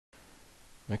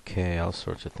Okay, all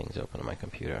sorts of things open on my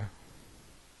computer.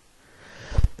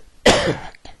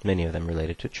 Many of them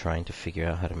related to trying to figure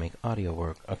out how to make audio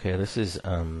work. Okay, this is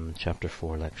Chapter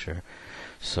 4 lecture.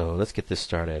 So let's get this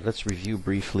started. Let's review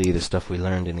briefly the stuff we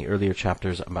learned in the earlier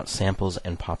chapters about samples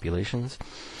and populations.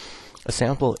 A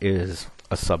sample is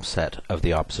a subset of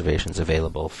the observations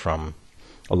available from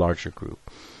a larger group.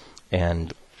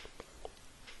 And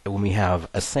when we have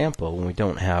a sample, when we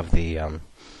don't have the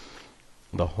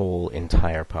whole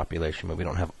entire population, when we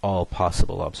don't have all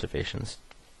possible observations,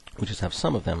 we just have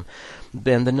some of them,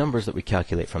 then the numbers that we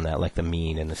calculate from that, like the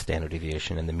mean and the standard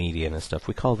deviation and the median and stuff,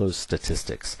 we call those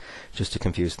statistics, just to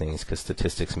confuse things, because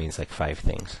statistics means like 5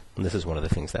 things. And this is one of the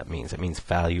things that means. It means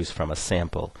values from a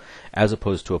sample, as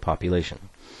opposed to a population.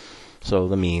 So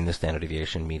the mean, the standard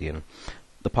deviation, median.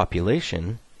 The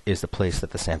population is the place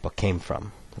that the sample came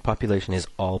from. The population is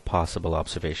all possible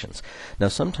observations. Now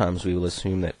sometimes we will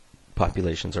assume that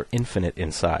populations are infinite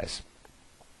in size,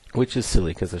 which is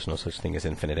silly because there's no such thing as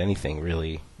infinite anything,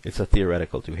 really. It's a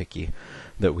theoretical doohickey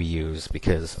that we use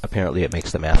because apparently it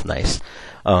makes the math nice.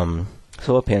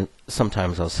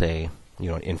 Sometimes I'll say,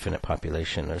 an infinite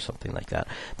population or something like that.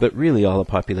 But really all a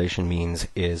population means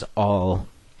is all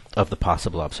of the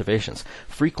possible observations.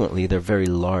 Frequently they're very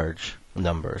large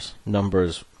numbers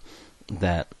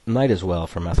that might as well,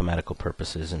 for mathematical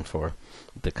purposes and for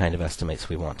the kind of estimates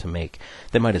we want to make,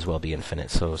 they might as well be infinite.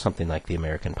 So something like the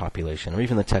American population, or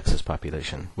even the Texas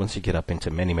population, once you get up into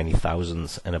many, many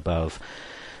thousands and above,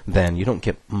 then you don't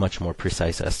get much more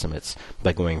precise estimates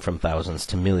by going from thousands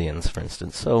to millions, for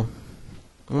instance. So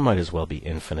it might as well be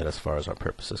infinite as far as our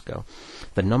purposes go.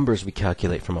 The numbers we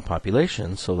calculate from a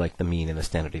population, so like the mean and the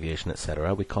standard deviation,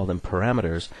 etc., we call them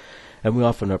parameters, and we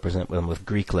often represent them with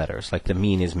Greek letters, like the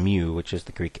mean is mu, which is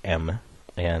the Greek m,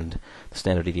 and the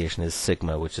standard deviation is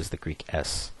sigma, which is the Greek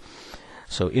s.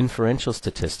 So inferential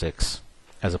statistics,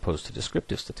 as opposed to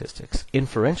descriptive statistics,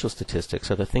 inferential statistics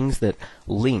are the things that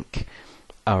link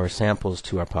our samples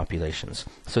to our populations.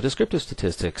 So descriptive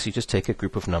statistics, you just take a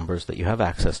group of numbers that you have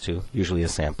access to, usually a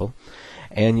sample,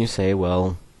 and you say,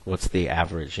 well, what's the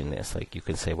average in this? Like you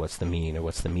can say, what's the mean or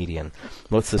what's the median?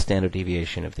 What's the standard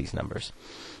deviation of these numbers?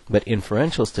 But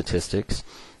inferential statistics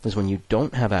is when you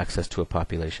don't have access to a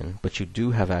population, but you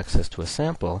do have access to a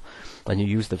sample, and you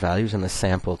use the values in the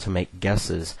sample to make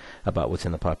guesses about what's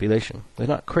in the population. They're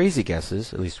not crazy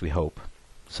guesses, at least we hope.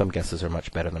 Some guesses are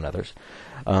much better than others.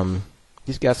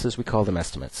 These guesses, we call them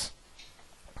estimates.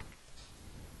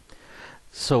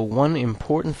 So one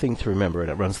important thing to remember, and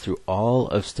it runs through all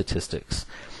of statistics,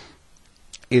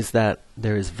 is that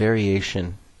there is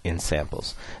variation in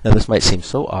samples. Now this might seem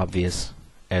so obvious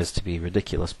as to be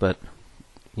ridiculous, but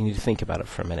you need to think about it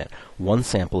for a minute. One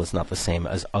sample is not the same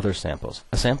as other samples.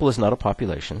 A sample is not a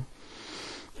population,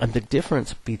 and the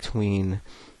difference between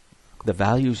the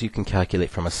values you can calculate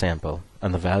from a sample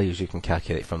and the values you can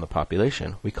calculate from the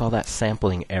population, we call that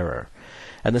sampling error.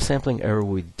 And the sampling error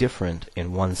will be different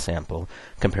in one sample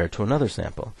compared to another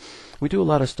sample. We do a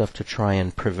lot of stuff to try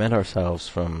and prevent ourselves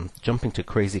from jumping to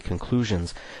crazy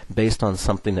conclusions based on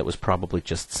something that was probably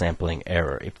just sampling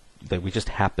error. That we just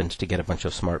happened to get a bunch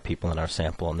of smart people in our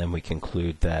sample, and then we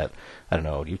conclude that, I don't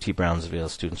know, UT Brownsville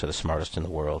students are the smartest in the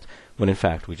world, when in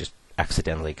fact we just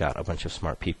accidentally got a bunch of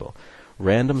smart people.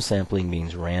 Random sampling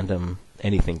means random,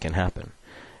 anything can happen.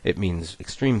 It means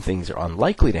extreme things are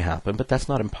unlikely to happen, but that's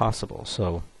not impossible.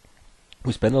 So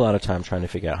we spend a lot of time trying to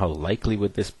figure out how likely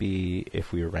would this be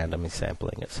if we were randomly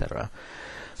sampling, etc.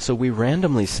 So we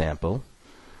randomly sample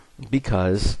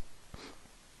because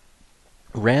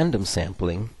random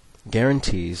sampling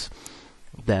guarantees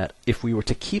that if we were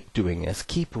to keep doing this,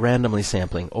 keep randomly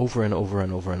sampling over and over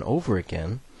and over and over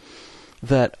again,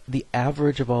 that the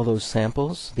average of all those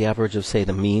samples, the average of, say,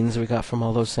 the means we got from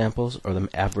all those samples, or the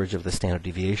average of the standard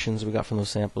deviations we got from those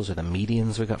samples, or the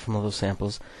medians we got from all those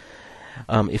samples,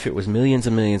 if it was millions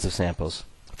and millions of samples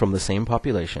from the same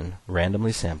population,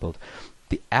 randomly sampled,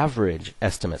 the average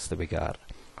estimates that we got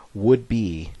would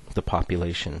be the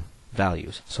population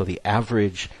values. So the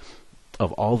average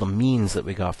of all the means that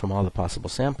we got from all the possible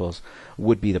samples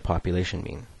would be the population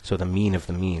mean. So the mean of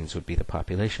the means would be the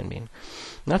population mean.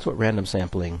 And that's what random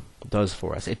sampling does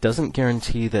for us. It doesn't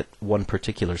guarantee that one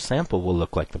particular sample will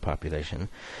look like the population,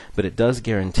 but it does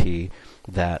guarantee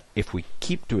that if we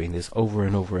keep doing this over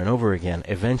and over and over again,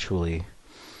 eventually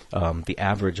the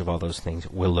average of all those things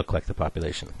will look like the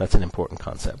population. That's an important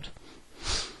concept.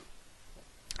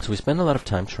 So we spend a lot of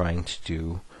time trying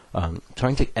to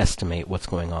estimate what's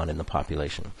going on in the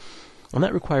population. And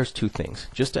that requires two things.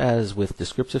 Just as with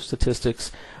descriptive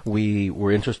statistics, we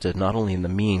were interested not only in the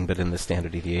mean, but in the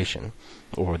standard deviation,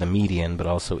 or the median, but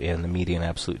also in the median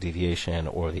absolute deviation,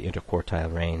 or the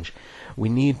interquartile range. We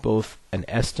need both an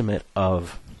estimate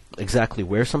of exactly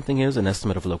where something is, an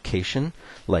estimate of location,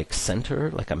 like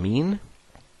center, like a mean,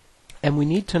 and we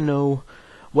need to know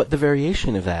what the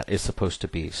variation of that is supposed to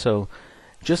be. So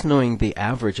just knowing the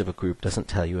average of a group doesn't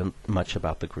tell you much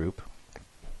about the group,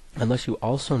 unless you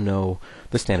also know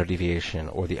the standard deviation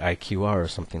or the IQR or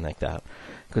something like that.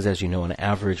 Because as you know, an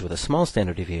average with a small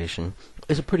standard deviation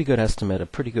is a pretty good estimate, a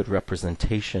pretty good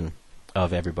representation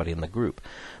of everybody in the group.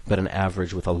 But an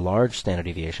average with a large standard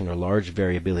deviation or large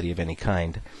variability of any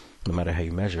kind, no matter how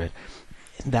you measure it,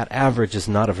 that average is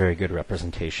not a very good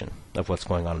representation of what's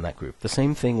going on in that group. The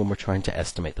same thing when we're trying to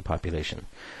estimate the population.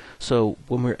 So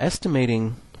when we're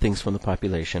estimating things from the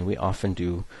population, we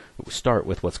often start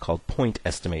with what's called point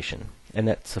estimation. And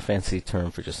that's a fancy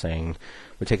term for just saying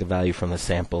we take a value from the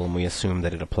sample and we assume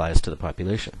that it applies to the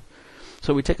population.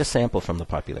 So we take a sample from the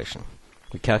population.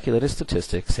 We calculate a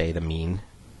statistic, say the mean,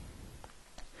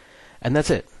 and that's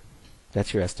it.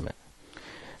 That's your estimate.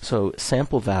 So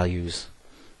sample values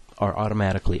are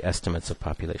automatically estimates of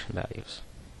population values.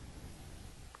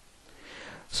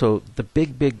 So the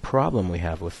big problem we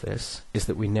have with this is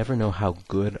that we never know how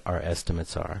good our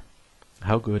estimates are.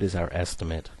 How good is our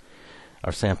estimate,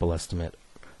 our sample estimate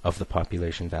of the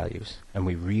population values? And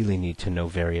we really need to know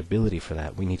variability for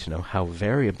that. We need to know how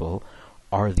variable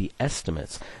are the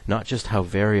estimates, not just how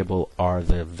variable are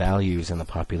the values in the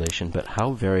population, but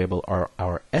how variable are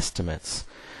our estimates.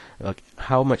 Like,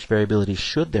 how much variability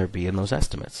should there be in those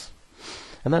estimates?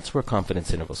 And that's where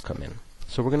confidence intervals come in.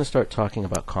 So we're going to start talking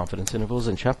about confidence intervals,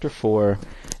 and Chapter 4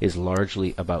 is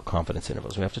largely about confidence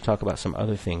intervals. We have to talk about some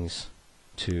other things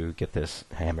to get this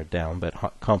hammered down, but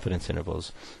confidence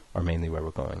intervals are mainly where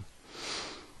we're going.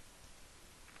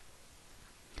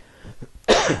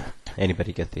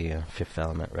 Anybody get the Fifth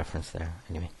Element reference there?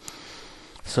 Anyway.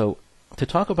 So to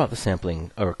talk about the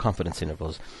sampling or confidence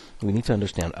intervals, we need to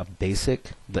understand a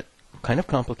basic, but kind of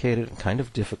complicated and kind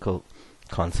of difficult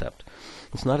concept.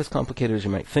 It's not as complicated as you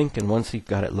might think, and once you've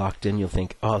got it locked in, you'll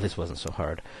think, oh, this wasn't so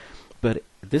hard. But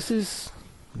this is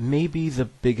maybe the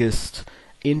biggest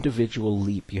individual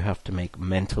leap you have to make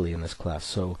mentally in this class.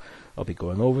 So I'll be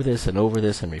going over this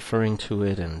and referring to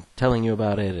it and telling you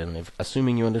about it and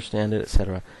assuming you understand it,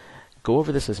 etc. Go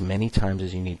over this as many times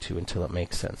as you need to until it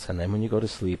makes sense. And then when you go to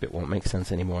sleep, it won't make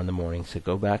sense anymore in the morning. So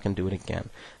go back and do it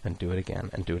again, and do it again,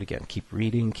 and do it again. Keep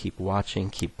reading, keep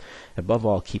watching, above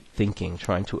all, keep thinking,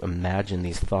 trying to imagine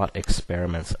these thought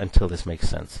experiments until this makes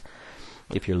sense.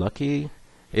 If you're lucky,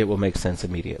 it will make sense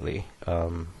immediately.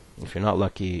 If you're not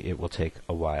lucky, it will take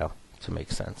a while to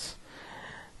make sense.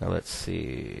 Now let's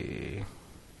see.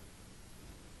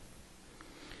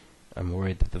 I'm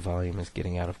worried that the volume is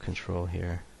getting out of control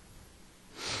here.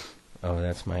 Oh,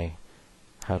 that's my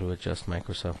how to adjust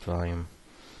Microsoft volume.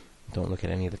 Don't look at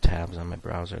any of the tabs on my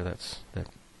browser.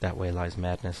 That way lies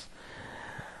madness.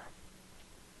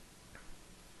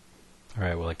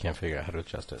 Alright, well I can't figure out how to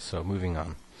adjust it, so moving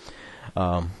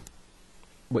on.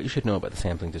 What you should know about the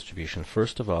sampling distribution.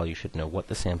 First of all, you should know what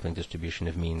the sampling distribution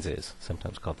of means is,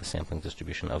 sometimes called the sampling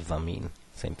distribution of the mean.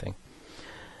 Same thing.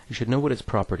 You should know what its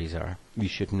properties are. You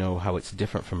should know how it's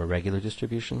different from a regular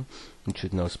distribution. You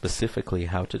should know specifically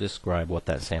how to describe what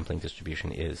that sampling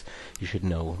distribution is. You should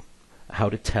know how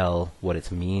to tell what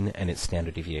its mean and its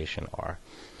standard deviation are.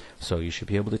 So you should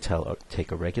be able to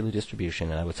take a regular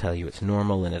distribution, and I will tell you it's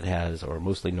normal and it has, or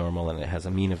mostly normal, and it has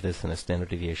a mean of this and a standard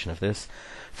deviation of this.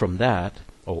 From that,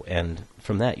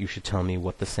 you should tell me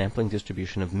what the sampling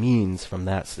distribution of means from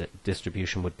that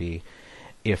distribution would be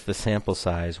if the sample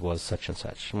size was such and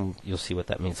such. And you'll see what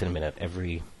that means in a minute.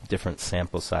 Every different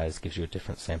sample size gives you a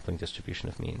different sampling distribution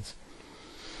of means.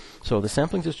 So the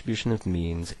sampling distribution of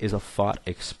means is a thought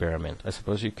experiment. I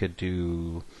suppose you could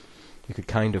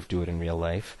kind of do it in real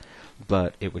life,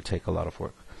 but it would take a lot of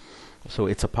work. So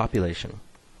it's a population.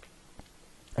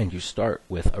 And you start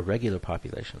with a regular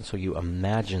population. So you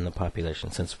imagine the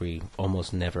population, since we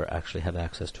almost never actually have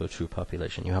access to a true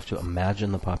population. You have to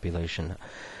imagine the population,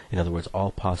 in other words, all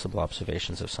possible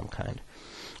observations of some kind.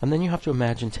 And then you have to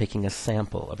imagine taking a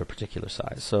sample of a particular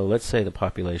size. So let's say the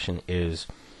population is,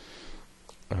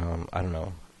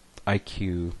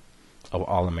 IQ of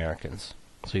all Americans.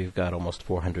 So you've got almost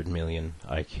 400 million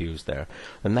IQs there.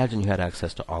 Imagine you had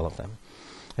access to all of them.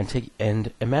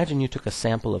 And imagine you took a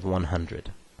sample of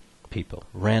 100 people,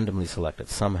 randomly selected.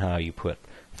 Somehow you put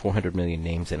 400 million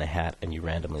names in a hat and you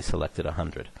randomly selected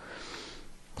 100.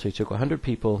 So you took 100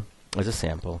 people as a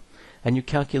sample and you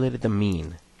calculated the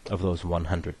mean of those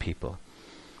 100 people.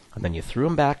 And then you threw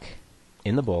them back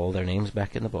in the bowl, their names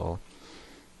back in the bowl,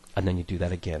 and then you do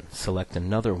that again. Select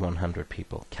another 100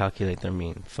 people, calculate their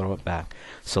mean, throw it back,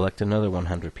 select another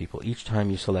 100 people. Each time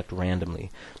you select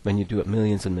randomly, then you do it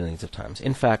millions and millions of times.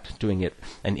 In fact, doing it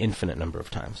an infinite number of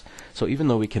times. So even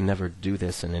though we can never do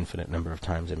this an infinite number of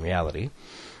times in reality,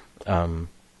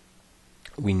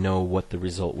 we know what the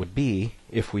result would be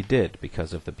if we did,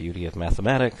 because of the beauty of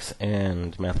mathematics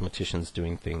and mathematicians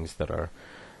doing things that are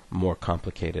more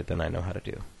complicated than I know how to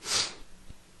do.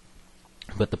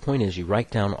 But the point is, you write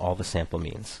down all the sample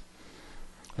means.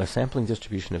 The sampling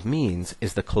distribution of means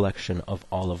is the collection of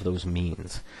all of those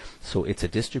means. So it's a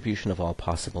distribution of all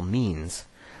possible means.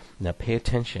 Now pay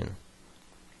attention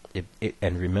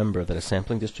and remember that a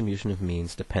sampling distribution of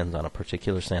means depends on a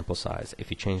particular sample size. If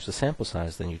you change the sample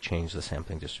size, then you change the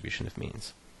sampling distribution of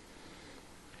means.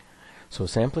 So a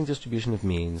sampling distribution of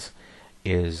means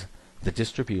is the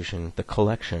distribution, the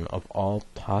collection of all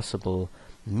possible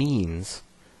means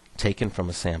taken from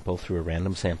a sample through a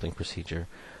random sampling procedure,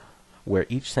 where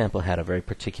each sample had a very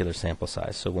particular sample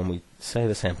size. So when we say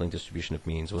the sampling distribution of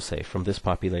means, we'll say from this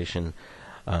population,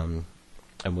 and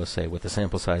we'll say with a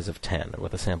sample size of 10, or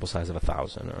with a sample size of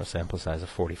 1,000, or a sample size of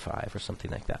 45, or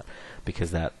something like that, because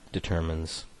that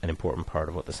determines an important part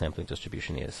of what the sampling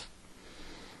distribution is.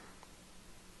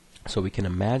 So we can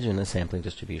imagine a sampling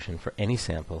distribution for any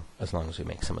sample as long as we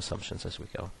make some assumptions as we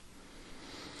go.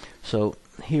 So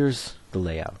here's the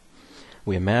layout.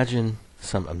 We imagine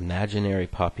some imaginary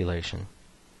population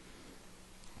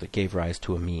that gave rise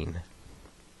to a mean.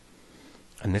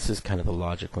 And this is kind of the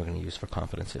logic we're going to use for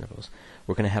confidence intervals.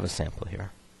 We're going to have a sample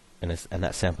here, and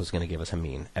that sample is going to give us a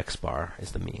mean. X bar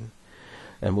is the mean.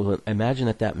 And we'll imagine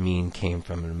that that mean came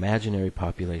from an imaginary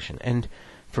population. And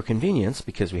for convenience,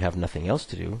 because we have nothing else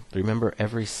to do, remember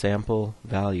every sample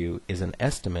value is an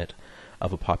estimate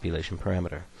of a population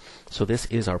parameter. So this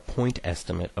is our point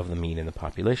estimate of the mean in the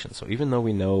population. So even though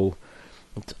we know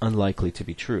it's unlikely to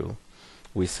be true,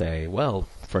 we say, well,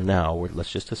 for now,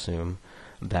 let's just assume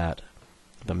that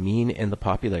the mean in the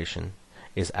population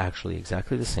is actually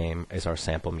exactly the same as our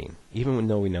sample mean. Even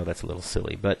though we know that's a little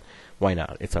silly, but why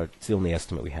not? It's the only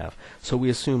estimate we have. So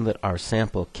we assume that our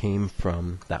sample came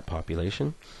from that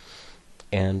population,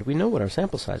 and we know what our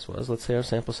sample size was. Let's say our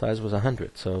sample size was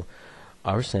 100. So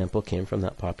our sample came from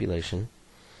that population,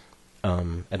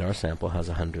 and our sample has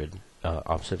 100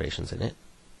 observations in it,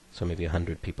 so maybe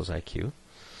 100 people's IQ.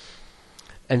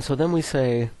 And so then we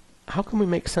say, how can we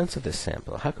make sense of this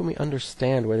sample? How can we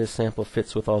understand where this sample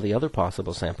fits with all the other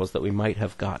possible samples that we might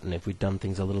have gotten if we'd done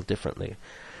things a little differently?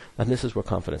 And this is where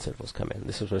confidence intervals come in.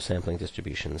 This is where sampling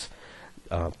distributions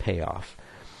pay off.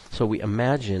 So we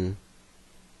imagine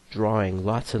drawing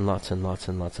lots and lots and lots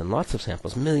and lots and lots of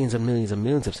samples, millions and millions and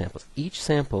millions of samples. Each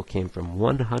sample came from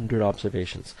 100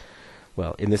 observations.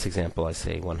 Well, in this example, I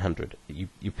say 100.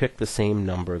 You pick the same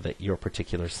number that your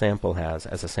particular sample has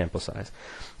as a sample size.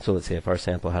 So let's say if our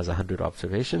sample has 100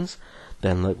 observations,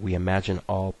 then we imagine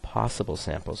all possible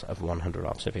samples of 100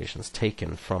 observations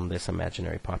taken from this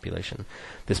imaginary population.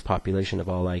 This population of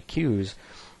all IQs,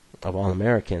 of all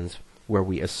Americans, where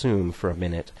we assume for a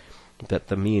minute that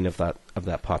the mean of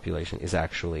that population is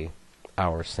actually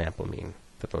our sample mean,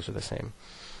 that those are the same.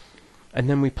 And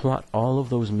then we plot all of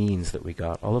those means that we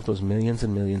got, all of those millions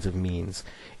and millions of means.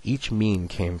 Each mean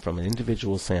came from an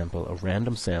individual sample, a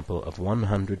random sample of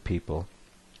 100 people.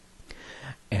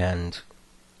 And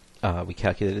we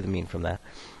calculated the mean from that.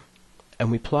 And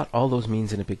we plot all those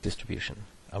means in a big distribution.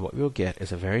 And what we'll get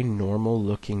is a very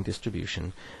normal-looking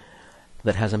distribution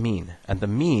that has a mean. And the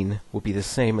mean will be the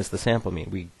same as the sample mean.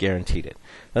 We guaranteed it.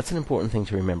 That's an important thing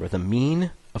to remember. The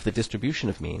mean of the distribution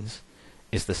of means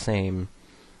is the same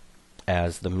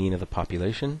as the mean of the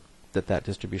population that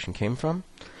distribution came from.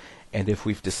 And if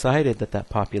we've decided that that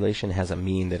population has a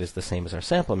mean that is the same as our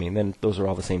sample mean, then those are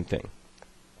all the same thing.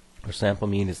 Our sample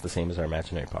mean is the same as our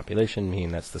imaginary population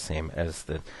mean. That's the same as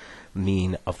the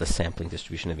mean of the sampling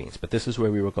distribution of means. But this is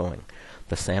where we were going,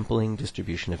 the sampling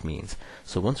distribution of means.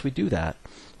 So once we do that,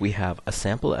 we have a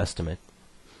sample estimate,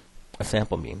 a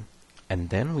sample mean, and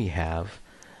then we have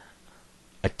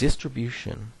a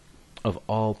distribution of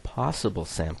all possible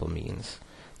sample means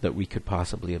that we could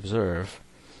possibly observe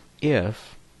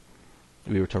if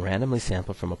we were to randomly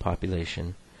sample from a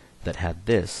population that had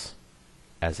this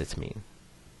as its mean.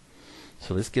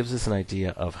 So this gives us an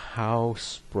idea of how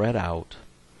spread out,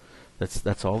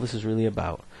 that's all this is really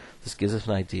about. This gives us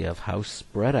an idea of how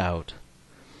spread out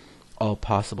all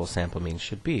possible sample means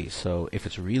should be. So if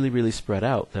it's really, really spread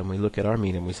out, then we look at our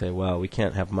mean and we say, well, we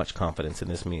can't have much confidence in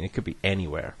this mean. It could be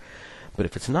anywhere. But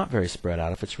if it's not very spread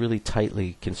out, if it's really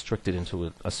tightly constricted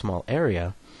into a small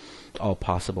area, all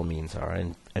possible means are.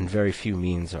 and very few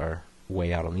means are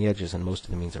way out on the edges, and most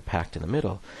of the means are packed in the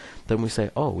middle, then we say,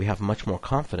 oh, we have much more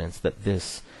confidence that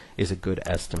this is a good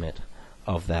estimate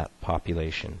of that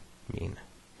population mean.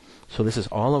 So this is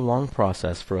all a long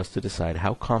process for us to decide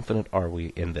how confident are we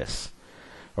in this.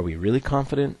 Are we really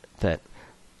confident that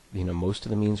most of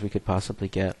the means we could possibly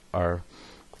get are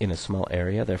in a small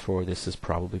area, therefore this is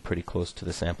probably pretty close to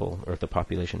the sample or the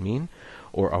population mean?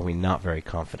 Or are we not very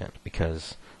confident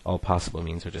because all possible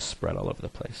means are just spread all over the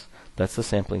place? That's the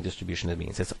sampling distribution of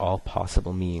means. It's all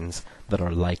possible means that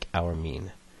are like our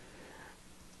mean.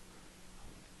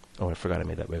 Oh, I forgot I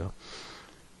made that wiggle.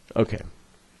 Okay,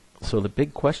 so the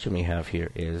big question we have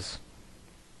here is,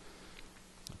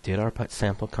 did our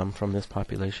sample come from this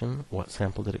population? What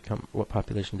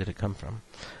population did it come from?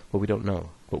 Well, we don't know,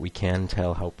 but we can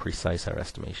tell how precise our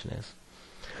estimation is.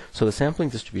 So the sampling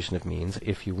distribution of means,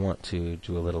 if you want to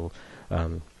do a little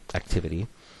activity,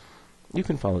 you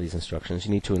can follow these instructions.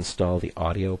 You need to install the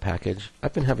audio package.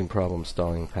 I've been having problems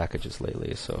installing packages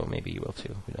lately, so maybe you will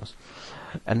too, who knows.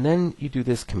 And then you do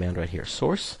this command right here,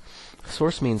 source.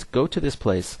 Source means go to this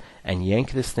place and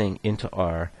yank this thing into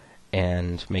R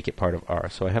and make it part of R.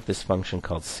 So I have this function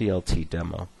called CLT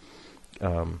demo,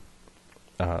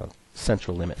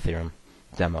 central limit theorem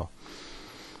demo.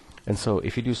 And so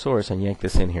if you do source and yank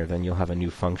this in here, then you'll have a new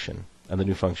function. And the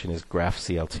new function is graph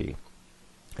CLT.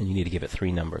 And you need to give it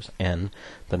 3 numbers. N,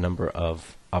 the number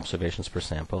of observations per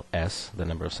sample. S, the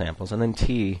number of samples. And then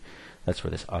T, that's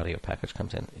where this audio package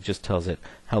comes in. It just tells it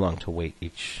how long to wait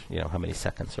each, how many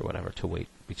seconds or whatever to wait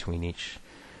between each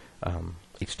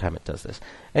time it does this.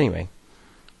 Anyway,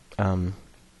 I'm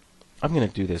going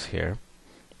to do this here.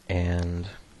 And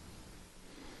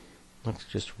let's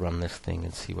just run this thing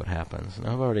and see what happens.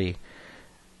 Now I've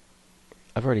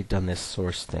already done this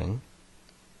source thing,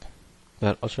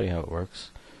 but I'll show you how it works.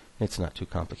 It's not too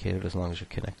complicated as long as you're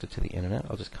connected to the internet.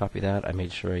 I'll just copy that. I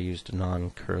made sure I used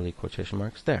non-curly quotation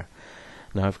marks. There.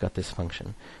 Now I've got this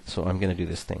function. So I'm going to do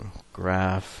this thing.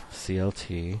 Graph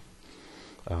CLT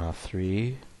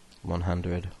 3,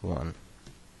 100, 1.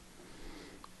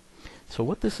 So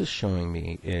what this is showing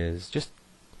me is just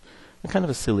a kind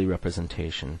of a silly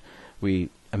representation. We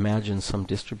imagine some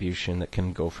distribution that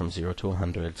can go from 0 to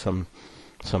 100, some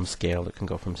scale that can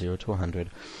go from 0 to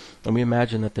 100. And we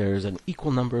imagine that there's an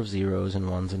equal number of zeros and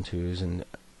ones and twos and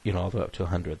all the way up to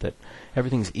 100, that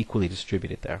everything's equally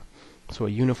distributed there. So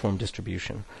a uniform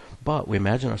distribution. But we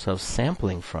imagine ourselves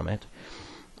sampling from it,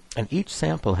 and each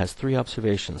sample has 3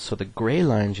 observations. So the gray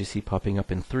lines you see popping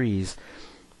up in 3s,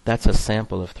 that's a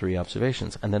sample of 3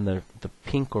 observations. And then the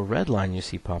pink or red line you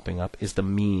see popping up is the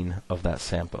mean of that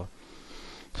sample.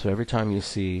 So every time you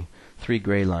see 3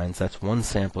 gray lines, that's one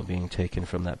sample being taken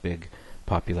from that big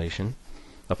population,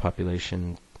 a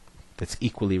population that's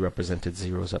equally represented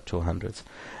zeros up to 100s.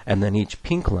 And then each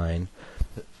pink line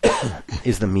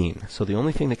is the mean. So the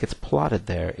only thing that gets plotted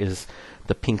there is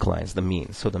the pink lines, the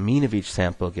mean. So the mean of each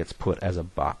sample gets put as a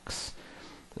box,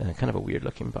 kind of a weird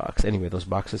looking box. Anyway, those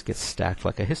boxes get stacked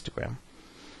like a histogram.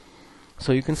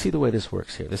 So you can see the way this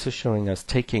works here. This is showing us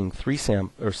taking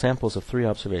samples of 3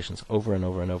 observations over and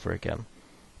over and over again,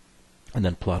 and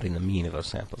then plotting the mean of those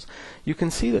samples. You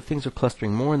can see that things are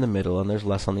clustering more in the middle and there's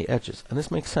less on the edges, and this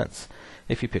makes sense.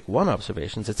 If you pick 1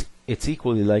 observation, it's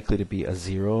equally likely to be a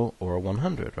 0 or a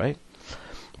 100, right?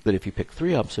 But if you pick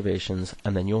 3 observations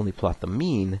and then you only plot the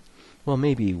mean, well,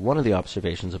 maybe one of the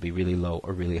observations will be really low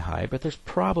or really high, but there's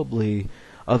probably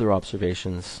other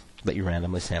observations that you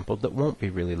randomly sampled that won't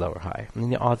be really low or high. I mean,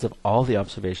 the odds of all the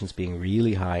observations being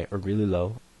really high or really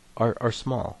low are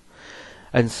small.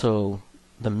 And so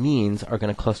the means are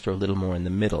going to cluster a little more in the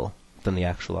middle than the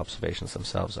actual observations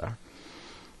themselves are.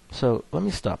 So let me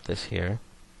stop this here,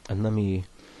 and let me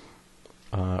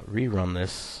rerun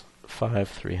this 5,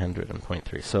 300, and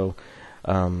 0.3. So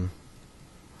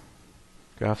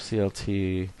graph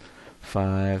CLT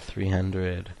 5,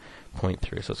 300,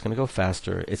 0.3. So it's going to go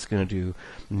faster. It's going to do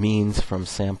means from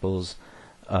samples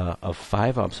of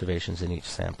 5 observations in each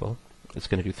sample. It's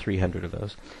going to do 300 of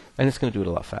those, and it's going to do it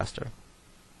a lot faster.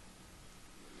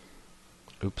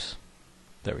 Oops.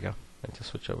 There we go. I need to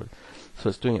switch over. So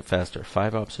it's doing it faster.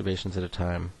 5 observations at a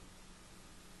time.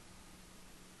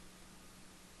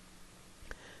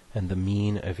 And the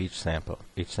mean of each sample.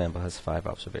 Each sample has 5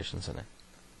 observations in it.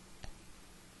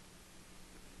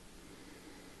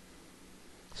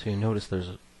 So you notice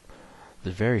there's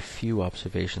very few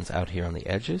observations out here on the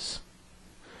edges.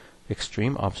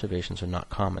 Extreme observations are not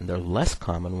common. They're less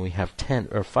common when we have 10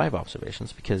 or 5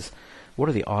 observations, because what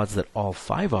are the odds that all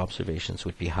 5 observations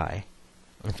would be high?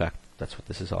 In fact, that's what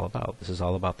this is all about. This is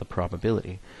all about the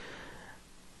probability.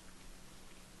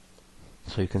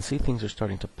 So you can see things are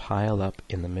starting to pile up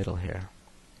in the middle here.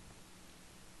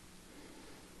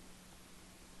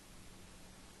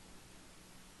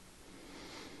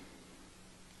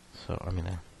 So I'm going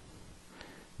to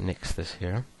nix this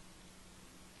here.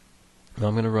 Now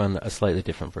I'm going to run a slightly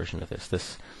different version of this.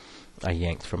 This I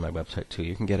yanked from my website too.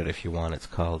 You can get it if you want. It's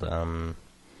called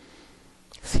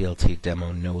CLT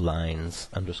demo no lines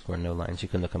 _ no lines. You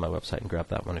can look on my website and grab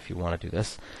that one if you want to do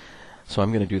this. So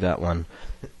I'm going to do that one.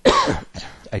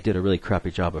 I did a really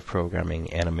crappy job of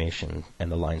programming animation,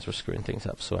 and the lines were screwing things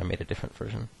up, so I made a different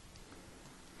version.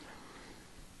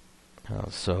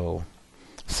 So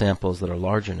samples that are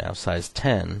larger now, size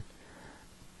 10,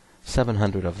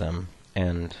 700 of them,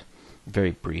 and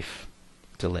very brief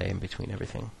delay in between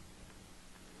everything.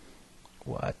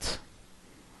 What?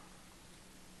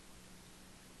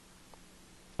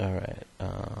 Alright,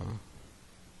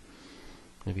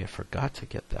 maybe I forgot to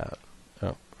get that.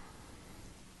 Oh.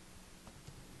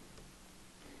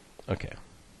 Okay.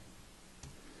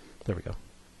 There we go.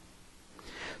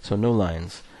 So no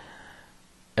lines.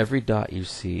 Every dot you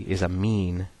see is a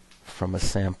mean from a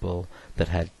sample that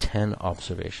had 10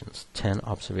 observations. 10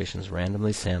 observations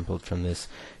randomly sampled from this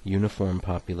uniform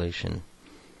population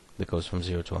that goes from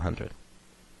 0 to 100.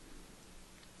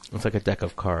 It's like a deck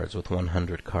of cards with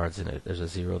 100 cards in it. There's a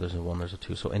 0, there's a 1, there's a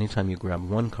 2. So anytime you grab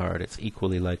one card, it's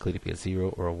equally likely to be a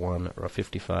 0 or a 1 or a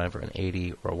 55 or an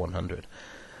 80 or a 100.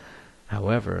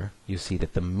 However, you see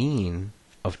that the mean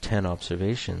of 10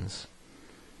 observations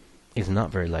is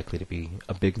not very likely to be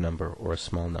a big number or a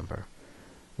small number.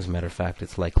 As a matter of fact,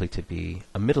 it's likely to be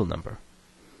a middle number.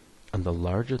 And the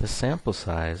larger the sample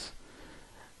size,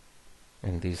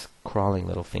 and these crawling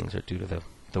little things are due to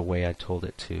the way I told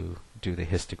it to do the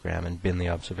histogram and bin the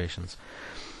observations,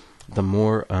 the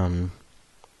more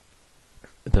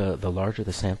the larger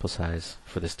the sample size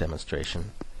for this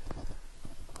demonstration,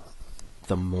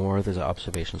 the more the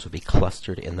observations will be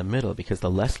clustered in the middle, because the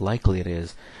less likely it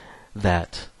is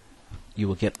that you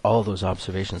will get all those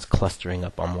observations clustering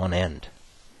up on one end.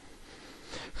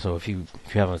 So if you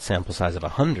have a sample size of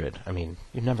 100, I mean,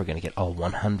 you're never going to get all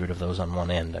 100 of those on one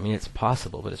end. I mean, it's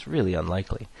possible, but it's really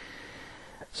unlikely.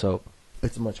 So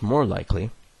it's much more likely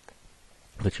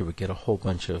that you would get a whole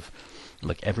bunch of,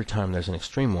 like every time there's an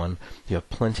extreme one, you have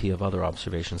plenty of other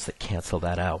observations that cancel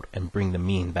that out and bring the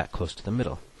mean back close to the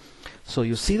middle. So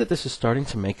you'll see that this is starting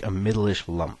to make a middle-ish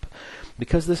lump.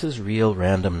 Because this is real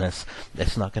randomness,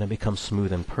 it's not going to become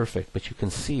smooth and perfect, but you can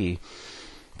see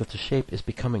that the shape is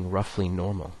becoming roughly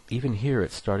normal. Even here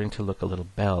it's starting to look a little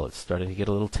bell. It's starting to get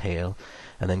a little tail,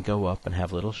 and then go up and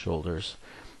have little shoulders,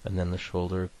 and then the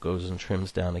shoulder goes and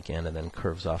trims down again and then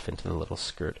curves off into the little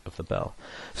skirt of the bell.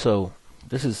 So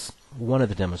this is one of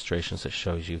the demonstrations that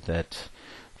shows you that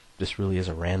this really is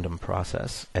a random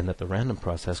process, and that the random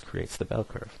process creates the bell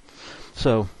curve.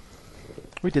 So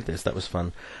we did this. That was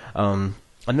fun. And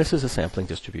this is a sampling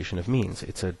distribution of means.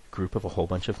 It's a group of a whole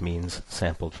bunch of means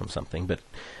sampled from something, but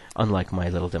unlike my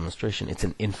little demonstration, it's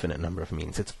an infinite number of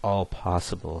means. It's all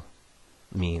possible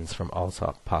means from all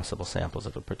possible samples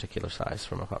of a particular size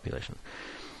from a population.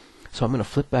 So I'm going to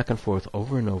flip back and forth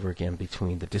over and over again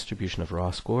between the distribution of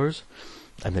raw scores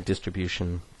and the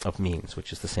distribution of means,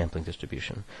 which is the sampling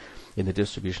distribution. In the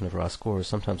distribution of raw scores,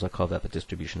 sometimes I call that the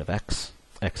distribution of X.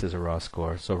 X is a raw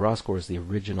score. So raw score is the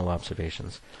original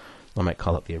observations. I might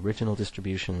call it the original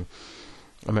distribution.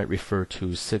 I might refer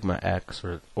to sigma x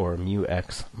or mu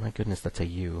x. My goodness, that's a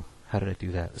u. How did I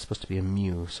do that? It's supposed to be a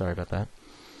mu. Sorry about that.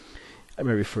 I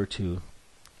might refer to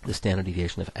the standard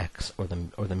deviation of x or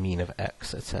the mean of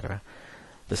x, etc.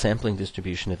 The sampling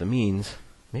distribution of the means,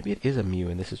 maybe it is a mu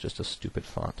and this is just a stupid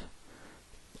font.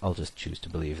 I'll just choose to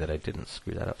believe that I didn't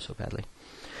screw that up so badly.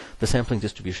 The sampling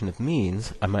distribution of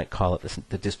means, I might call it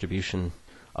the distribution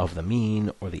of the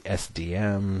mean, or the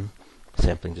SDM,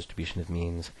 sampling distribution of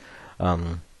means,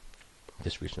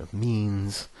 distribution of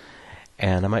means,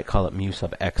 and I might call it mu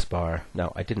sub x bar.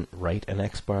 Now, I didn't write an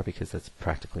x bar because that's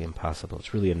practically impossible.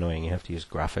 It's really annoying. You have to use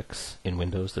graphics in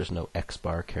Windows. There's no x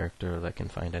bar character that I can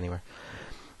find anywhere.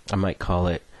 I might call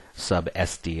it sub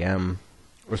SDM,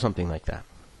 or something like that.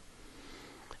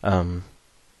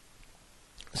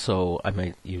 So I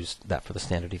might use that for the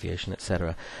standard deviation,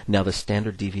 etc. Now the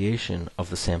standard deviation of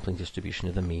the sampling distribution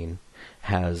of the mean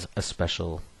has a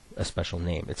special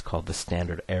name. It's called the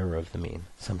standard error of the mean,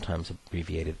 sometimes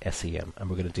abbreviated SEM, and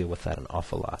we're going to deal with that an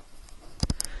awful lot.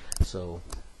 So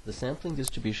the sampling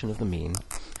distribution of the mean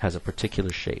has a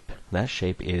particular shape. That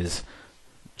shape is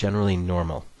generally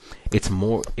normal.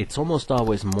 It's almost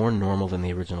always more normal than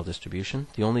the original distribution.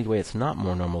 The only way it's not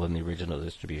more normal than the original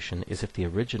distribution is if the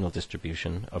original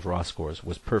distribution of raw scores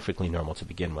was perfectly normal to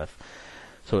begin with.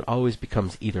 So it always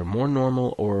becomes either more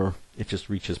normal or it just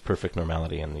reaches perfect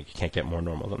normality and you can't get more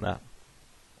normal than that.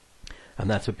 And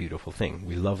that's a beautiful thing.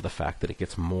 We love the fact that it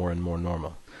gets more and more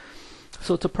normal.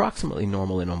 So it's approximately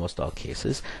normal in almost all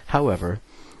cases. However,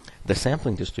 the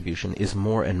sampling distribution is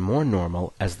more and more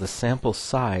normal as the sample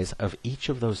size of each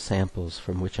of those samples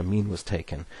from which a mean was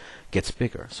taken gets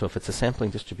bigger. So if it's a sampling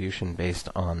distribution based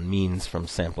on means from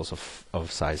samples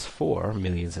of size 4,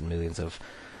 millions and millions of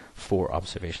 4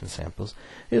 observation samples,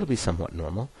 it'll be somewhat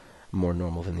normal, more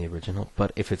normal than the original.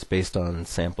 But if it's based on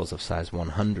samples of size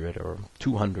 100 or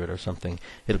 200 or something,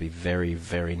 it'll be very,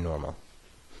 very normal.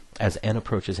 As n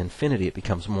approaches infinity, it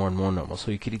becomes more and more normal. So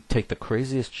you could take the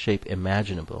craziest shape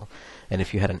imaginable, and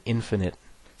if you had an infinite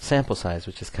sample size,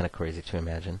 which is kind of crazy to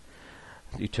imagine,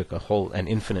 you took an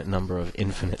infinite number of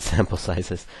infinite sample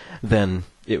sizes, then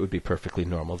it would be perfectly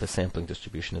normal. The sampling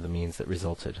distribution of the means that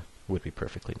resulted would be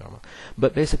perfectly normal.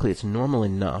 But basically, it's normal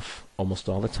enough almost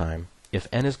all the time if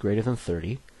n is greater than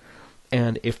 30,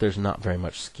 and if there's not very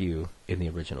much skew in the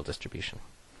original distribution.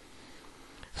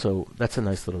 So that's a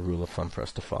nice little rule of thumb for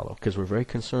us to follow, because we're very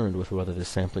concerned with whether the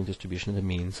sampling distribution of the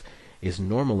means is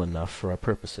normal enough for our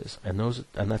purposes, and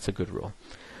that's a good rule.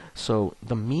 So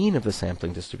the mean of the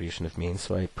sampling distribution of means,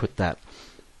 so I put that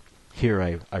here,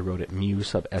 I wrote it mu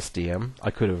sub SDM.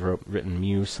 I could have written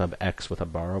mu sub x with a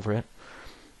bar over it,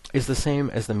 is the same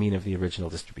as the mean of the original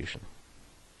distribution.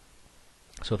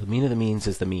 So the mean of the means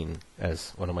is the mean,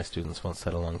 as one of my students once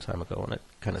said a long time ago, and it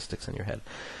kind of sticks in your head.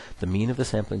 The mean of the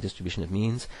sampling distribution of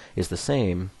means is the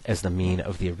same as the mean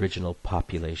of the original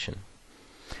population.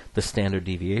 The standard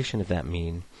deviation of that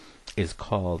mean is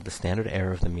called the standard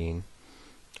error of the mean,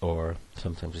 or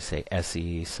sometimes we say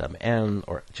SE sub n,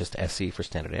 or just SE for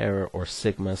standard error, or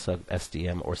sigma sub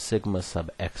SDM, or sigma sub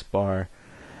x bar.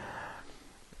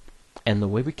 And the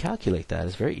way we calculate that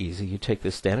is very easy. You take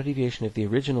the standard deviation of the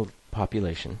original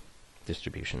population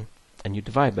distribution, and you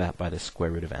divide that by the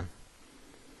square root of n.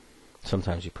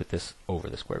 Sometimes you put this over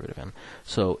the square root of n.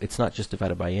 So it's not just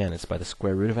divided by n, it's by the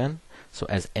square root of n. So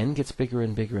as n gets bigger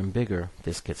and bigger and bigger,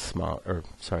 this gets smaller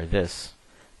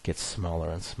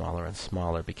and smaller and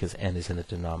smaller because n is in the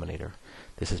denominator.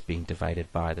 This is being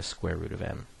divided by the square root of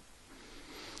n.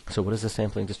 So what does the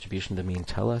sampling distribution of the mean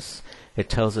tell us? It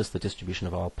tells us the distribution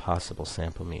of all possible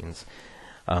sample means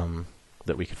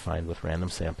that we could find with random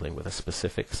sampling with a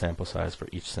specific sample size for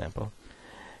each sample.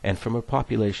 And from a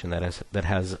population that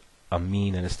has a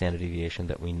mean and a standard deviation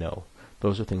that we know.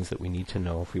 Those are things that we need to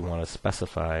know if we want to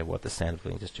specify what the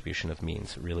sampling distribution of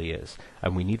means really is.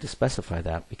 And we need to specify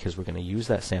that because we're going to use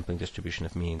that sampling distribution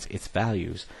of means, its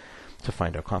values, to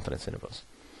find our confidence intervals.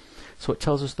 So it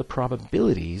tells us the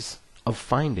probabilities of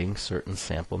finding certain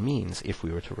sample means if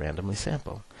we were to randomly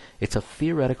sample. It's a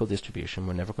theoretical distribution.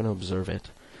 We're never going to observe it.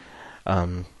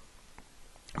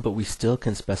 But we still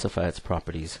can specify its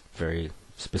properties very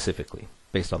specifically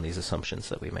based on these assumptions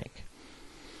that we make.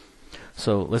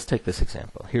 So let's take this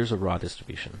example. Here's a raw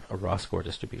distribution, a raw score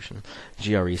distribution,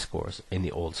 GRE scores in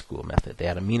the old school method. They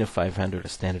had a mean of 500, a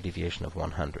standard deviation of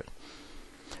 100.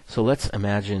 So let's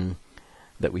imagine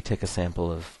that we take a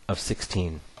sample of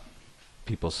 16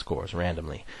 people's scores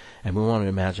randomly, and we want to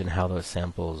imagine how that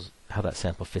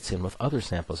sample fits in with other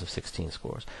samples of 16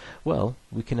 scores. Well,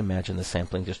 we can imagine the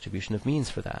sampling distribution of means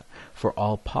for that. For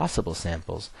all possible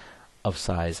samples of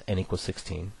size n equals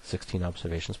 16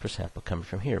 observations per sample coming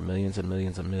from here, millions and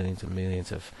millions and millions and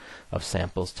millions of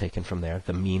samples taken from there,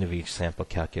 the mean of each sample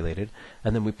calculated,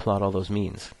 and then we plot all those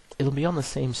means. It'll be on the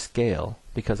same scale,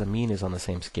 because a mean is on the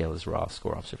same scale as raw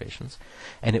score observations,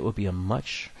 and it will be a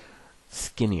much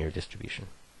skinnier distribution.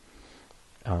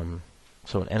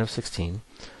 So an n of 16,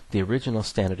 the original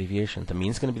standard deviation, the mean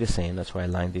is going to be the same, that's why I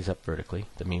lined these up vertically.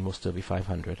 The mean will still be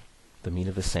 500, the mean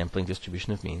of the sampling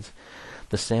distribution of means.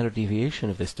 The standard deviation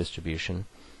of this distribution,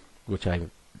 which I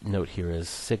note here as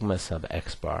sigma sub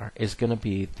x bar, is going to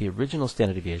be the original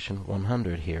standard deviation,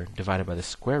 100 here, divided by the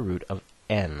square root of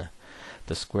n,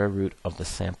 the square root of the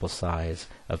sample size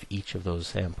of each of those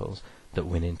samples that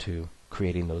went into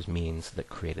creating those means that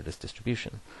created this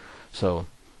distribution. So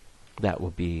that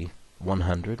will be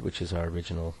 100, which is our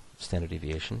original standard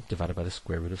deviation, divided by the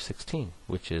square root of 16,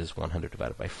 which is 100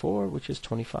 divided by 4, which is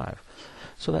 25.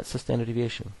 So that's the standard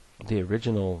deviation. The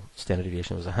original standard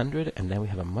deviation was 100, and now we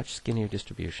have a much skinnier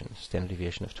distribution, standard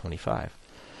deviation of 25.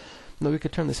 Now we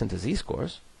could turn this into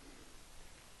z-scores,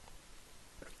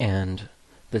 and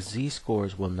the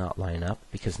z-scores will not line up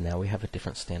because now we have a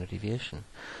different standard deviation.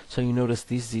 So you notice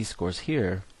these z-scores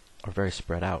here are very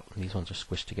spread out. These ones are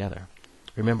squished together.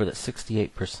 Remember that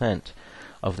 68%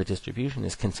 of the distribution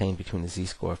is contained between the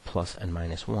z-score of plus and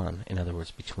minus 1. In other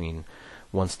words, between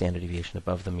one standard deviation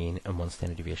above the mean and one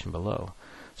standard deviation below.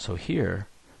 So here,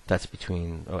 that's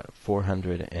between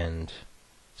 400 and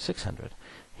 600.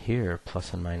 Here,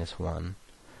 plus and minus 1,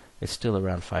 it's still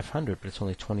around 500, but it's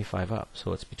only 25 up,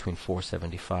 so it's between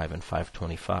 475 and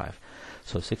 525.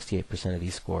 So 68% of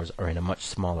these scores are in a much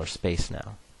smaller space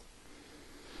now.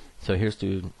 So here's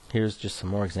just some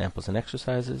more examples and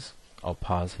exercises. I'll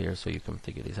pause here so you can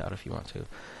figure these out if you want to.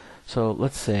 So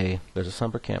let's say there's a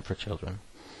summer camp for children,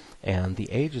 and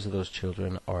the ages of those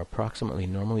children are approximately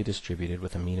normally distributed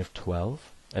with a mean of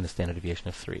 12 and a standard deviation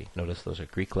of 3. Notice those are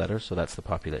Greek letters, so that's the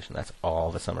population. That's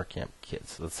all the summer camp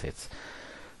kids. Let's say it's,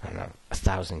 I don't know,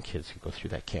 1,000 kids who go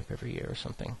through that camp every year or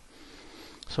something.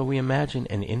 So we imagine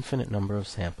an infinite number of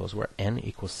samples where n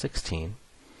equals 16.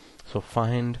 So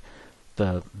find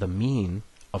the mean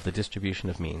of the distribution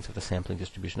of means, of the sampling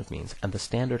distribution of means, and the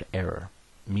standard error,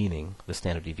 meaning the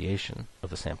standard deviation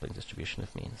of the sampling distribution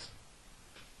of means.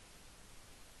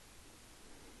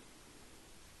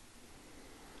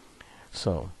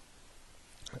 So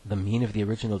the mean of the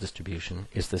original distribution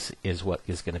is what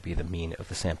is going to be the mean of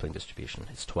the sampling distribution.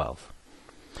 It's 12.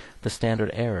 The standard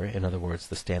error, in other words,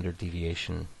 the standard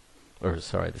deviation, the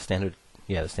standard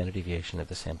deviation of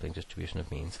the sampling distribution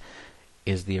of means,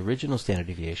 is the original standard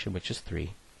deviation, which is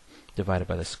 3, divided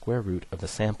by the square root of the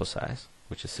sample size,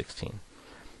 which is 16.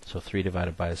 So 3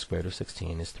 divided by the square root of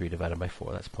 16 is 3 divided by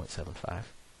 4, that's 0.75.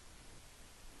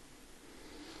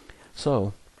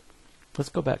 So let's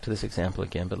go back to this example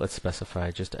again, but let's specify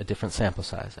just a different sample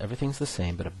size. Everything's the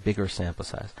same, but a bigger sample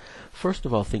size. First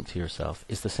of all, think to yourself,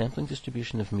 is the sampling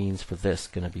distribution of means for this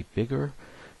going to be bigger,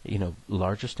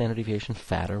 larger standard deviation,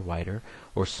 fatter, wider,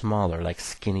 or smaller, like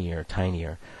skinnier,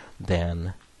 tinier,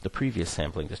 than the previous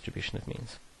sampling distribution of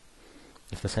means?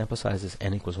 If the sample size is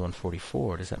n equals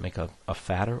 144, does that make a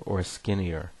fatter or a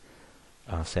skinnier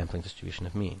sampling distribution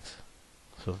of means?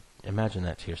 So imagine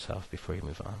that to yourself before you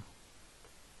move on.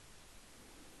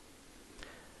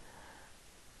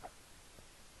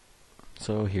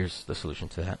 So here's the solution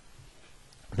to that.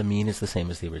 The mean is the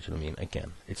same as the original mean.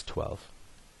 Again, it's 12.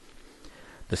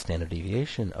 The standard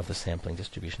deviation of the sampling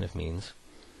distribution of means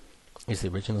is the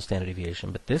original standard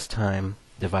deviation, but this time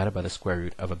divided by the square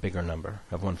root of a bigger number,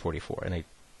 of 144. And I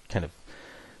kind of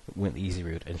went the easy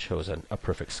route and chose a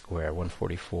perfect square.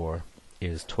 144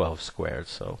 is 12 squared,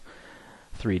 so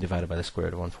 3 divided by the square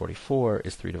root of 144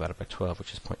 is 3 divided by 12,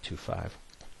 which is 0.25.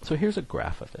 So here's a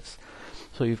graph of this.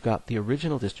 So you've got the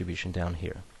original distribution down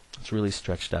here. It's really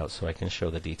stretched out so I can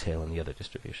show the detail in the other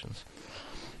distributions.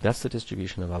 That's the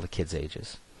distribution of all the kids'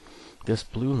 ages. This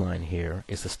blue line here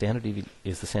is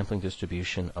the sampling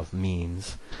distribution of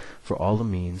means for all the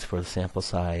means for the sample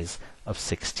size of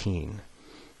 16.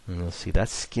 And you'll see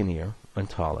that's skinnier and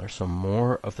taller, so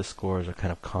more of the scores are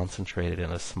kind of concentrated in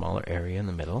a smaller area in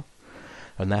the middle,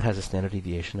 and that has a standard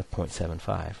deviation of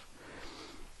 0.75.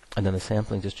 And then the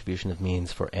sampling distribution of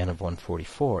means for n of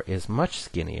 144 is much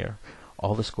skinnier.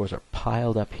 All the scores are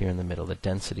piled up here in the middle. The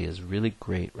density is really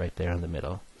great right there in the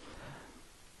middle.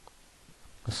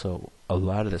 So a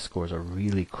lot of the scores are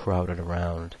really crowded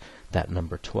around that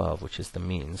number 12, which is the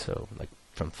mean. So like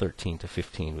from 13 to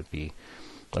 15 would be,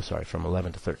 from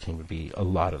 11 to 13 would be a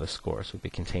lot of the scores would be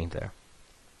contained there.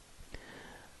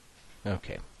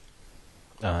 Okay.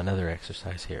 Another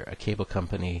exercise here. A cable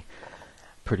company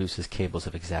produces cables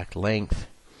of exact length.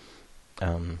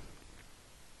 I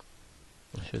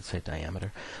should say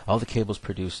diameter. All the cables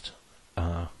produced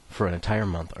for an entire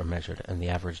month are measured, and the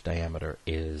average diameter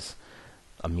is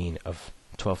a mean of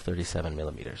 1237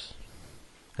 millimeters.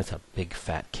 That's a big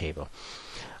fat cable.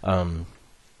 With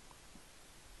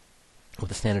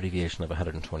a standard deviation of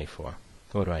 124.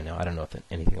 What do I know? I don't know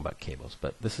anything about cables,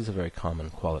 but this is a very common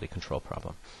quality control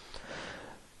problem.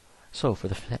 So for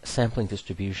the sampling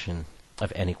distribution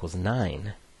of n equals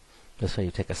 9, let's say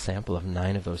you take a sample of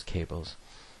 9 of those cables,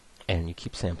 and you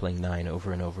keep sampling 9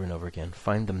 over and over and over again.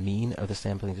 Find the mean of the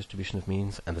sampling distribution of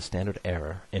means and the standard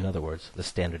error, in other words, the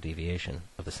standard deviation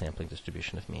of the sampling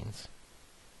distribution of means.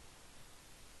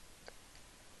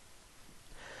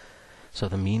 So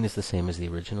the mean is the same as the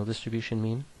original distribution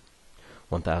mean,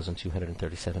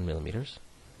 1,237 millimeters.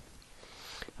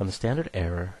 And the standard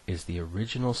error is the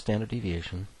original standard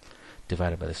deviation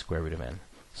divided by the square root of n.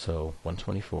 So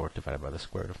 124 divided by the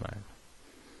square root of 9,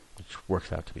 which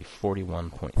works out to be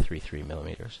 41.33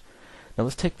 millimeters. Now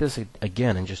let's take this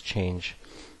again and just change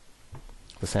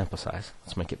the sample size.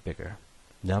 Let's make it bigger.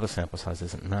 Now the sample size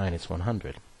isn't 9, it's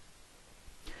 100.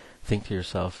 Think to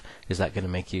yourself, is that going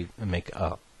to make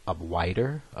a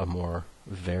wider, a more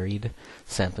varied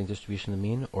sampling distribution of the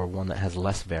mean, or one that has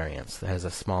less variance, that has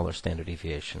a smaller standard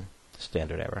deviation,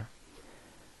 standard error?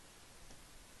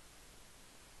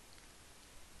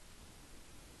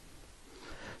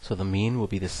 So the mean will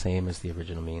be the same as the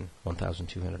original mean,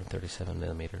 1,237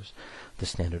 millimeters. The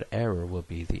standard error will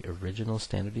be the original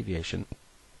standard deviation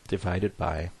divided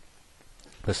by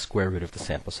the square root of the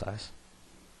sample size.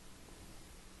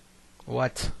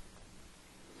 What?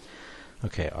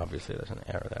 Okay, obviously there's an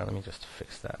error there. Let me just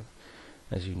fix that.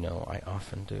 As you know, I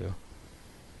often do.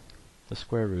 The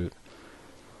square root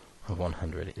of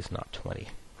 100 is not 20.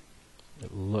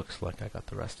 It looks like I got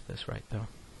the rest of this right, though.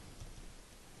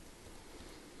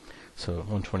 So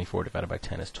 124 divided by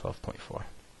 10 is 12.4.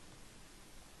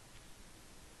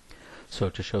 So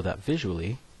to show that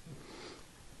visually,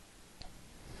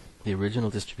 the original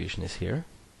distribution is here,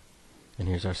 and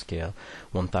here's our scale.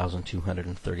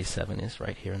 1,237 is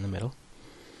right here in the middle.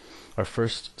 Our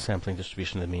first sampling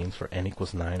distribution of the means for n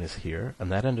equals 9 is here, and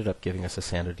that ended up giving us a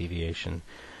standard deviation.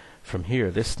 From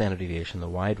here, this standard deviation, the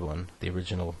wide one, the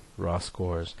original raw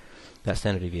scores, that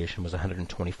standard deviation was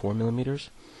 124 millimeters.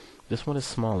 This one is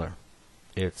smaller.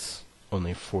 It's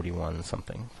only 41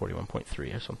 something,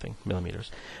 41.3 or something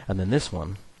millimeters. And then this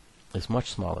one is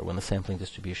much smaller. When the sampling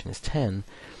distribution is 10,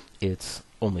 it's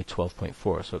only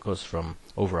 12.4. So it goes from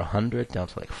over 100 down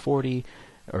to like 40,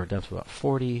 or down to about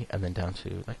 40, and then down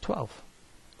to like 12.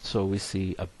 So we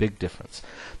see a big difference.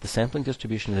 The sampling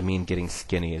distribution of the mean getting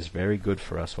skinny is very good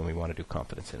for us when we want to do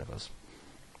confidence intervals.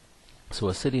 So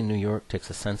a city in New York takes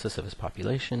a census of its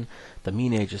population. The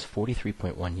mean age is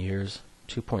 43.1 years,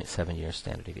 2.7 years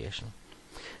standard deviation.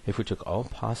 If we took all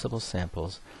possible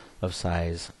samples of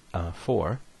size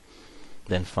 4,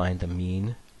 then find the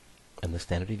mean and the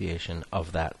standard deviation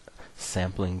of that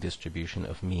sampling distribution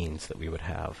of means that we would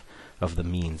have, of the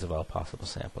means of all possible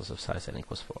samples of size n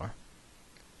equals 4.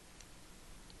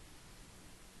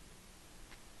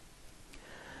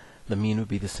 The mean would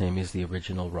be the same as the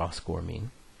original raw score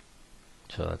mean.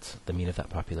 So that's the mean of that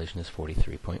population is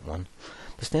 43.1.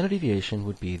 The standard deviation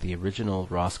would be the original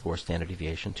raw score standard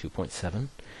deviation, 2.7,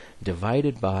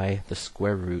 divided by the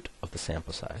square root of the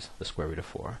sample size, the square root of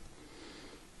 4.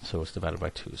 So it's divided by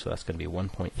 2, so that's going to be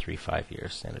 1.35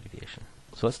 years standard deviation.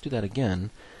 So let's do that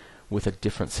again with a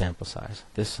different sample size.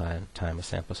 This time a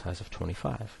sample size of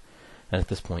 25. And at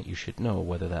this point you should know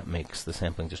whether that makes the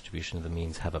sampling distribution of the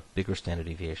means have a bigger standard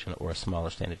deviation or a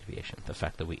smaller standard deviation, the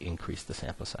fact that we increased the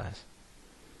sample size.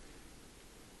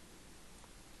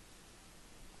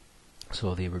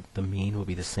 So the mean will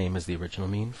be the same as the original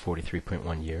mean,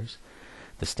 43.1 years.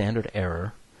 The standard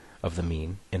error of the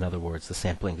mean, in other words, the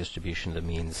sampling distribution of the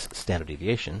mean's standard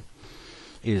deviation,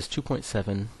 is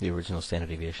 2.7, the original standard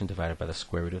deviation, divided by the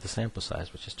square root of the sample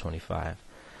size, which is 25.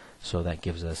 So that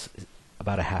gives us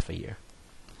about a half a year,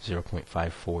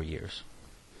 0.54 years.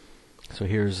 So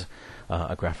here's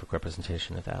a graphic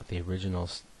representation of that. The original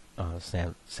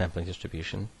sampling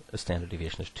distribution, a standard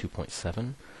deviation is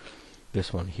 2.7.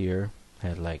 This one here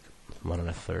had like 1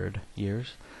 1/3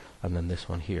 years, and then this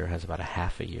one here has about a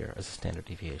half a year as a standard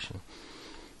deviation.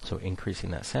 So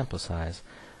increasing that sample size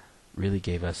really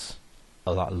gave us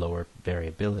a lot lower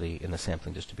variability in the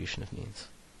sampling distribution of means.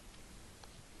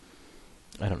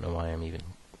 I don't know why I'm even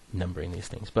numbering these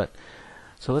things, but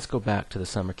so let's go back to the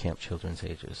summer camp children's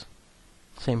ages.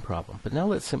 Same problem, but now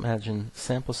let's imagine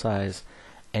sample size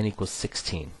n equals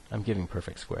 16. I'm giving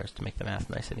perfect squares to make the math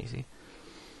nice and easy.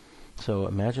 So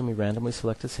imagine we randomly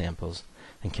selected samples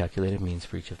and calculated means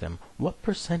for each of them. What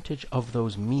percentage of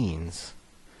those means,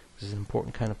 this is an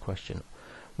important kind of question,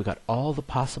 we got all the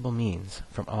possible means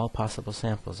from all possible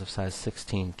samples of size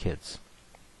 16 kids.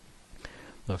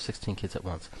 We'll have 16 kids at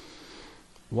once.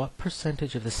 What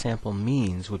percentage of the sample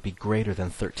means would be greater than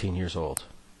 13 years old?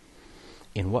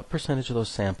 In what percentage of those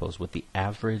samples would the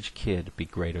average kid be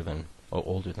greater than or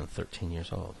older than 13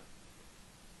 years old?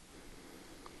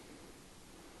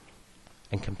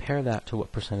 And compare that to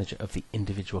what percentage of the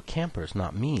individual campers,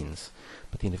 not means,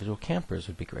 but the individual campers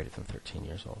would be greater than 13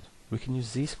 years old. We can use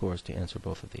z-scores to answer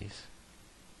both of these.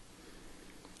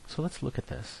 So let's look at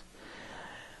this.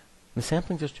 The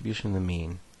sampling distribution of the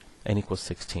mean, n equals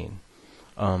 16.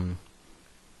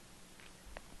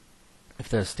 If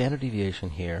the standard deviation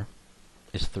here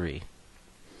is 3,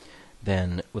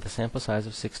 then with a sample size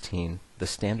of 16, the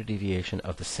standard deviation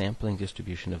of the sampling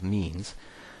distribution of means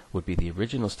would be the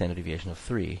original standard deviation of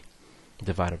 3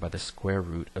 divided by the square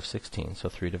root of 16. So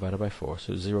 3 divided by 4,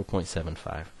 so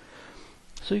 0.75.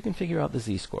 So you can figure out the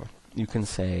z-score. You can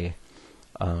say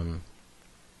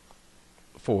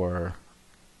for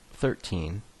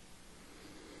 13,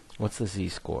 what's the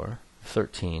z-score?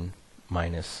 13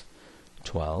 minus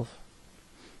 12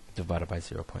 divided by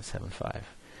 0.75.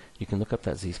 You can look up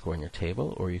that z-score in your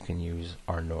table, or you can use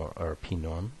R norm or P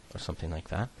norm or something like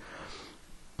that.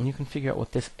 and you can figure out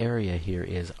what this area here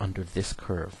is under this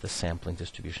curve, the sampling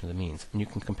distribution of the means. And you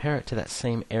can compare it to that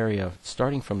same area,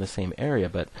 starting from the same area,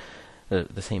 but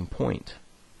the same point,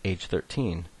 age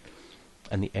 13,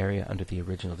 and the area under the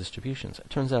original distributions. It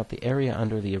turns out the area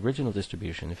under the original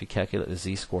distribution, if you calculate the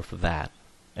z-score for that,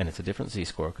 and it's a different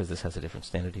z-score because this has a different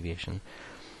standard deviation,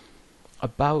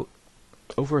 about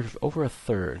over a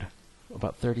third,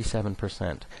 about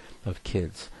 37% of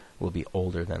kids will be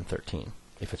older than 13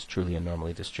 if it's truly a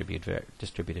normally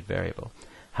distributed variable.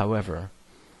 However,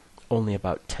 only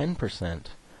about 10%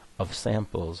 of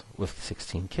samples with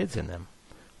 16 kids in them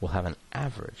will have an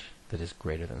average that is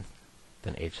greater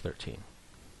than age 13.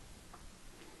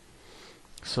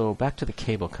 So back to the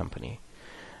cable company.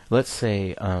 Let's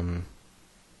say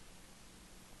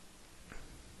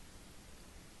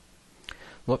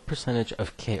what percentage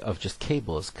of just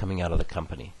cables coming out of the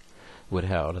company would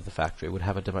have, out of the factory, would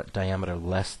have a diameter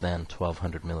less than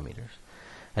 1200 millimeters?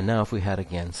 And now if we had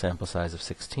again sample size of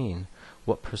 16,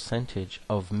 what percentage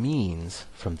of means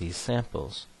from these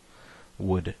samples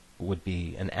would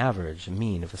be an average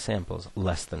mean of the samples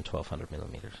less than 1200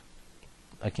 millimeters?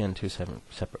 Again, two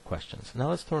separate questions. Now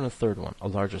let's throw in a third one, a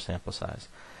larger sample size.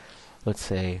 Let's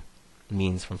say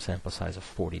means from sample size of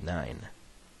 49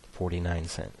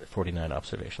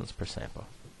 observations per sample.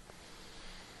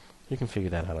 You can figure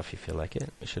that out if you feel like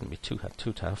it. It shouldn't be too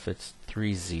tough. It's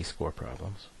 3 z-score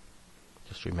problems.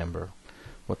 Just remember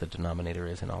what the denominator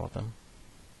is in all of them.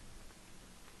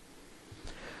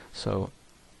 So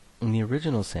in the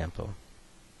original sample,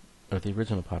 or the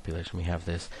original population, we have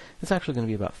this. It's actually going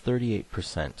to be about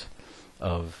 38%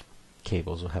 of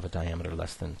cables will have a diameter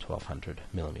less than 1200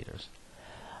 millimeters.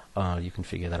 You can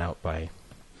figure that out by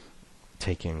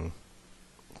taking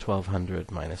 1200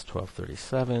 minus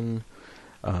 1237.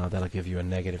 That'll give you a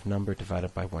negative number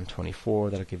divided by 124.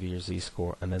 That'll give you your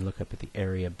z-score, and then look up at the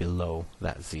area below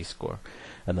that z-score,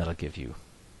 and that'll give you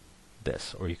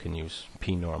this. Or you can use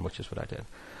p-norm, which is what I did.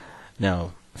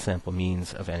 Now, sample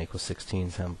means of n equals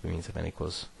 16, sample means of n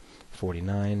equals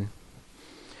 49.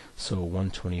 So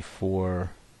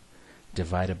 124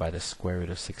 divided by the square root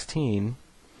of 16,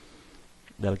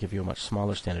 that'll give you a much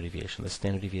smaller standard deviation, the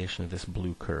standard deviation of this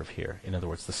blue curve here. In other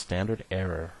words, the standard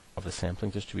error of the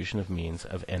sampling distribution of means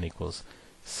of n equals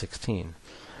 16.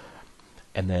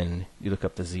 And then you look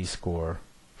up the z-score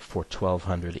for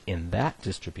 1200 in that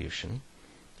distribution,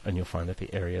 and you'll find that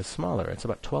the area is smaller. It's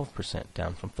about 12%,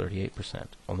 down from 38%.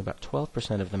 Only about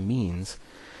 12% of the means,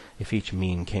 if each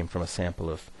mean came from a sample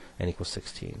of n equals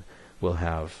 16, will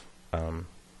have a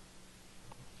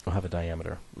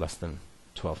diameter less than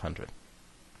 1200.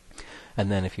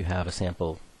 And then if you have a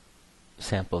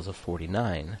samples of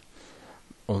 49,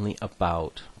 only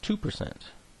about 2%,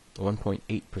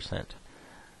 1.8%,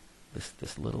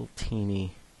 this little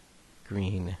teeny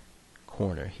green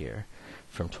corner here,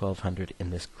 from 1200 in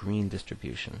this green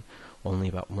distribution, only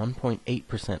about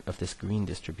 1.8% of this green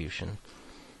distribution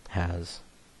has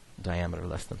diameter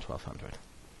less than 1200.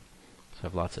 So I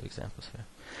have lots of examples here.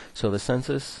 So the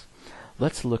census,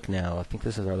 let's look now, I think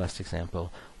this is our last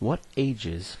example, what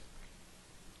ages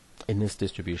in this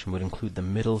distribution would include the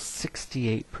middle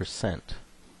 68%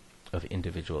 of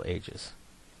individual ages?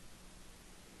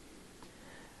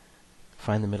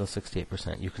 Find the middle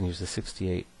 68%. You can use the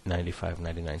 68, 95,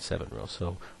 99, 7 rule.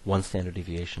 So one standard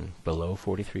deviation below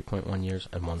 43.1 years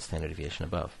and one standard deviation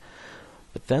above.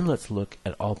 But then let's look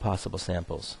at all possible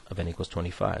samples of n equals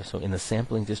 25. So in the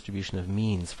sampling distribution of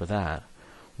means for that,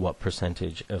 what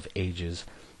percentage of ages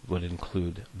would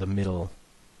include the middle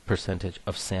percentage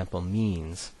of sample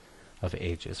means of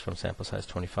ages from sample size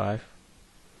 25?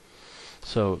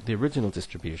 So the original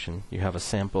distribution, you have a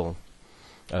sample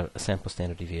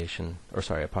standard deviation,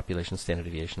 a population standard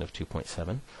deviation of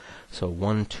 2.7. So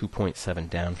one 2.7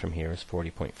 down from here is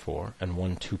 40.4, and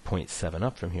one 2.7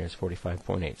 up from here is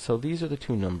 45.8. So these are the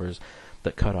two numbers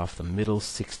that cut off the middle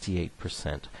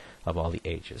 68% of all the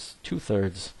ages.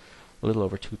 Two-thirds, a little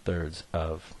over two-thirds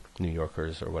of New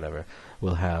Yorkers or whatever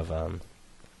will have an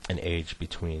age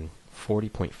between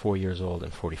 40.4 years old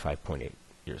and 45.8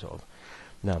 years old.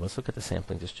 Now let's look at the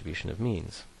sampling distribution of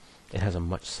means. It has a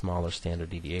much smaller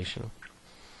standard deviation.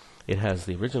 It has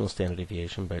the original standard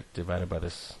deviation divided by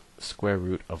the square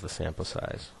root of the sample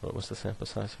size. What was the sample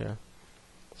size here?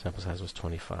 Sample size was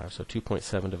 25. So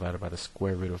 2.7 divided by the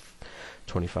square root of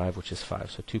 25, which is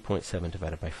 5. So 2.7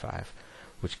 divided by 5,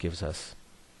 which gives us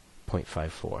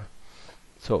 0.54.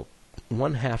 So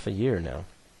 1/2 a year now.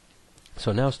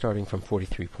 So now starting from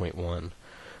 43.1,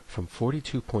 from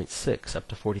 42.6 up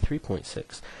to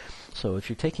 43.6. So if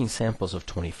you're taking samples of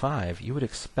 25, you would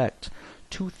expect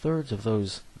 2/3 of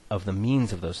those of the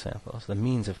means of those samples, the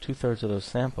means of 2/3 of those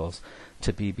samples,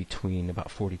 to be between about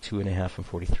 42.5 and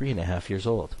 43.5 years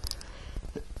old.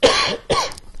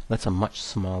 That's a much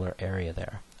smaller area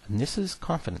there. And this is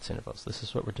confidence intervals. This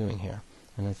is what we're doing here.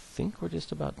 And I think we're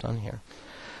just about done here.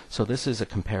 So this is a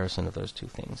comparison of those two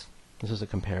things. This is a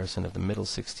comparison of the middle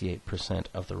 68%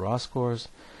 of the raw scores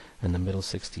and the middle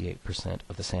 68%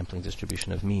 of the sampling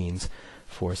distribution of means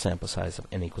for a sample size of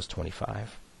n equals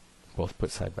 25. Both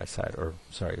put side by side, or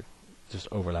sorry, just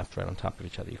overlapped right on top of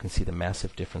each other. You can see the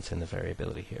massive difference in the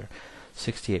variability here.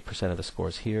 68% of the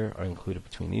scores here are included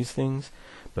between these things,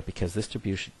 but because this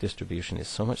distribution is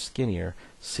so much skinnier,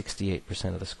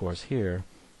 68% of the scores here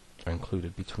are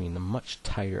included between the much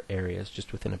tighter areas,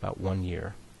 just within about 1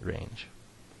 year range.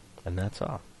 And that's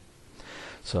all.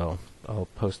 So I'll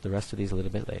post the rest of these a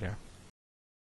little bit later.